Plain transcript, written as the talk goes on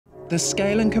The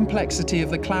scale and complexity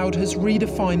of the cloud has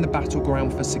redefined the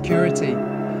battleground for security.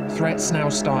 Threats now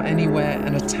start anywhere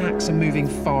and attacks are moving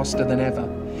faster than ever.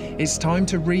 It's time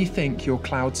to rethink your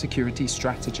cloud security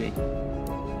strategy.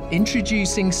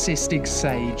 Introducing Sysdig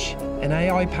Sage, an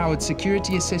AI-powered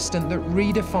security assistant that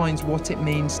redefines what it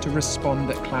means to respond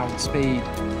at cloud speed.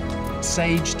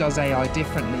 Sage does AI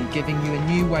differently, giving you a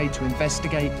new way to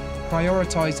investigate,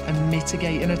 prioritize, and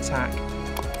mitigate an attack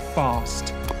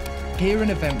fast. Here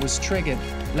an event was triggered.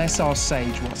 Let's ask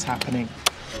Sage what's happening.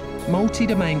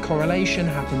 Multi-domain correlation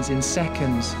happens in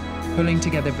seconds, pulling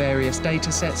together various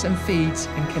datasets and feeds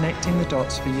and connecting the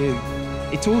dots for you.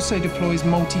 It also deploys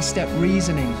multi-step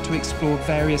reasoning to explore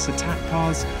various attack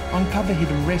paths, uncover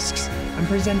hidden risks, and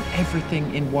present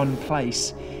everything in one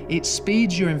place. It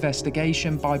speeds your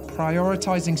investigation by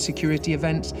prioritizing security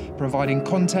events, providing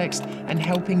context, and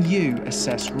helping you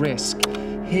assess risk.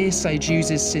 Here, Sage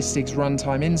uses Sysdig's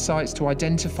runtime insights to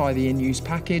identify the in-use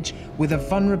package with a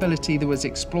vulnerability that was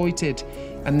exploited,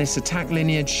 and this attack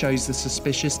lineage shows the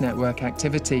suspicious network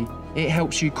activity. It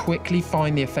helps you quickly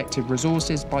find the affected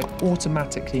resources by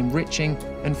automatically enriching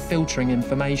and filtering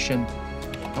information.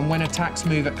 And when attacks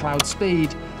move at cloud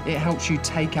speed, it helps you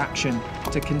take action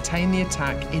to contain the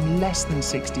attack in less than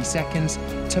 60 seconds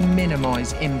to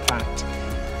minimize impact.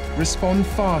 Respond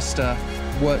faster,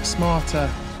 work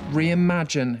smarter,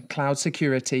 reimagine cloud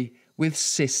security with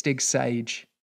Sysdig Sage.